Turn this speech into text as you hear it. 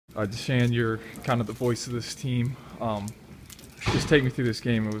Deshan, you're kind of the voice of this team. Just take me through this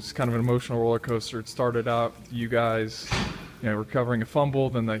game. It was kind of an emotional roller coaster. It started out with you guys, recovering a fumble,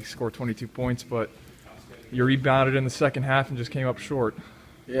 then they scored 22 points, but you rebounded in the second half and just came up short.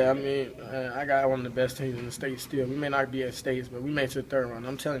 Yeah, I mean, I got one of the best teams in the state still. We may not be at states, but we made it to the third round.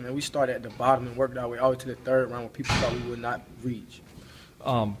 I'm telling you, man, we started at the bottom and worked our way all the way to the third round where people thought we would not reach.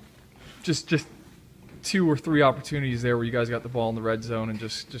 Just 2 or 3 opportunities there where you guys got the ball in the red zone and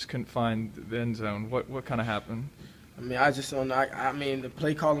just couldn't find the end zone. What kind of happened? I mean, I just don't know. I mean, the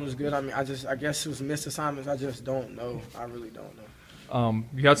play calling was good. I mean, I guess it was missed assignments. I just don't know. I really don't know.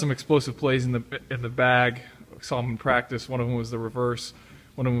 You had some explosive plays in the bag. Saw them in practice. One of them was the reverse.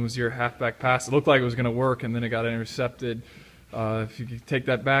 One of them was your halfback pass. It looked like it was going to work, and then it got intercepted. If you could take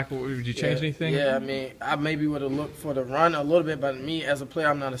that back, would you change anything? Yeah, I mean, I maybe would have looked for the run a little bit, but me as a player,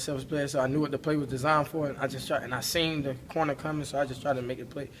 I'm not a selfish player, so I knew what the play was designed for, and I seen the corner coming, so I just tried to make it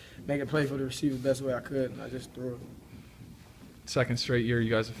play for the receiver the best way I could, and I just threw it. Second straight year, you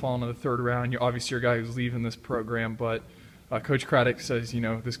guys have fallen in the third round. You're obviously a guy who's leaving this program, but Coach Craddock says,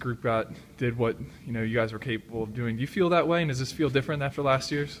 this group did what, you guys were capable of doing. Do you feel that way, and does this feel different after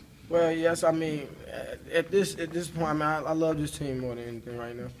last year's? Well, yes, I mean, at this point, I mean, I love this team more than anything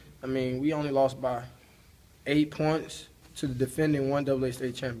right now. I mean, we only lost by 8 points to the defending 1AA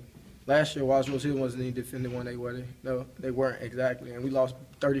state champion. Last year, Warsaw James wasn't even defending 1A, were they? No, they weren't exactly, and we lost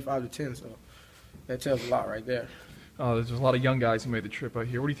 35-10, so that tells a lot right there. There's a lot of young guys who made the trip out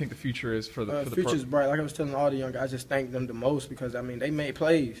here. What do you think the future is for the future is bright. Like I was telling all the young guys, I just thank them the most because, I mean, they made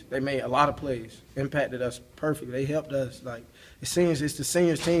plays. They made a lot of plays, impacted us perfectly. They helped us. Like, it's the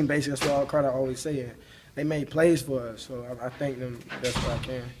seniors team, basically. That's what Carter always saying. They made plays for us, so I thank them the best way I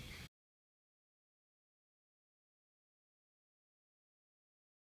can.